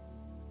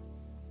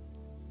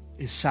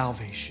is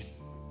salvation.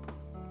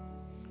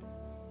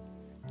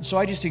 So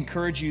I just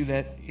encourage you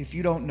that if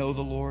you don't know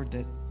the Lord,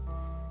 that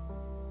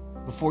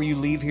before you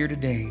leave here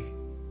today,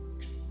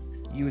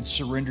 you would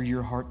surrender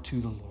your heart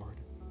to the Lord.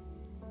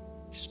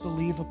 Just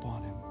believe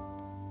upon Him.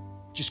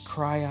 Just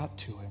cry out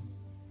to Him.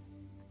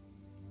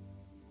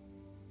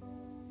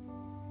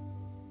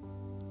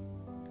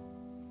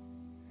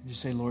 And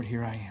just say, Lord,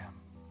 here I am.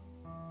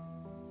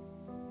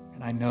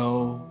 And I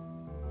know,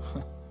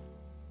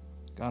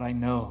 God, I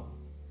know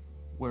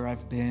where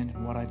I've been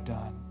and what I've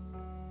done.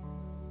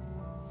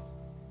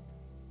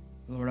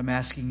 Lord, I'm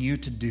asking You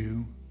to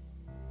do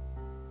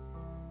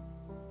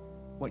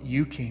what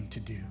You came to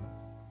do.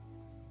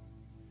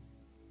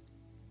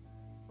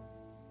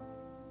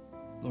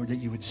 Lord, that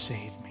You would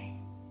save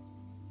me.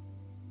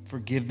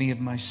 Forgive me of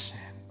my sin.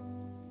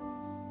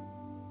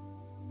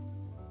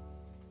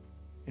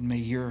 And may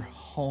Your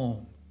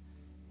home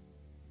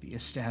be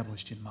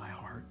established in my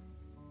heart.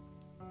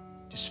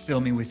 Just fill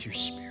me with Your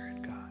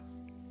Spirit, God.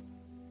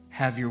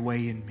 Have Your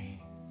way in me.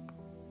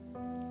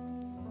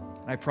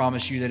 I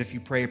promise you that if you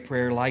pray a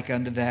prayer like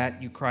unto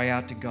that, you cry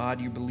out to God,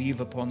 you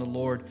believe upon the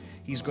Lord,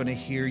 He's going to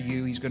hear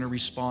you, He's going to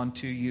respond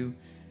to you,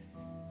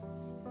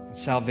 and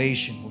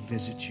salvation will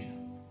visit you.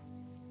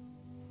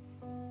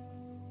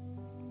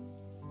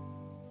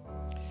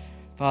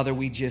 Father,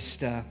 we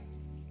just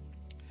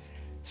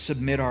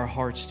submit our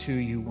hearts to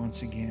You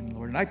once again,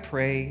 Lord. And I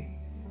pray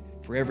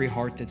for every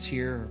heart that's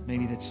here, or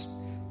maybe that's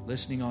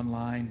listening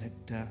online,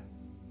 that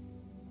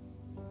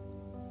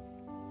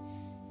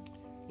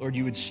Lord,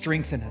 You would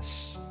strengthen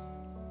us.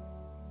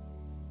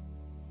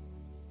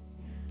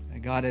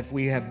 God, if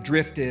we have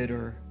drifted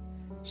or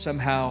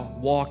somehow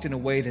walked in a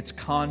way that's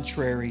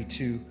contrary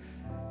to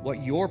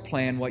what Your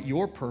plan, what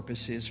Your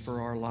purpose is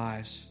for our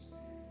lives,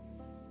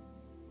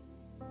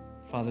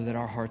 Father, that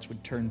our hearts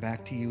would turn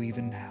back to You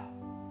even now.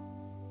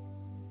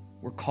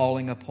 We're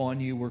calling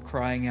upon You. We're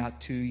crying out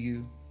to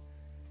You.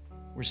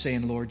 We're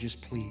saying, Lord, just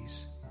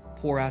please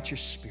pour out Your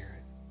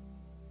Spirit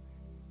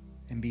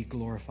and be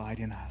glorified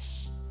in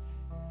us.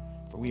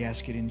 For we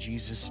ask it in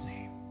Jesus'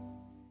 name.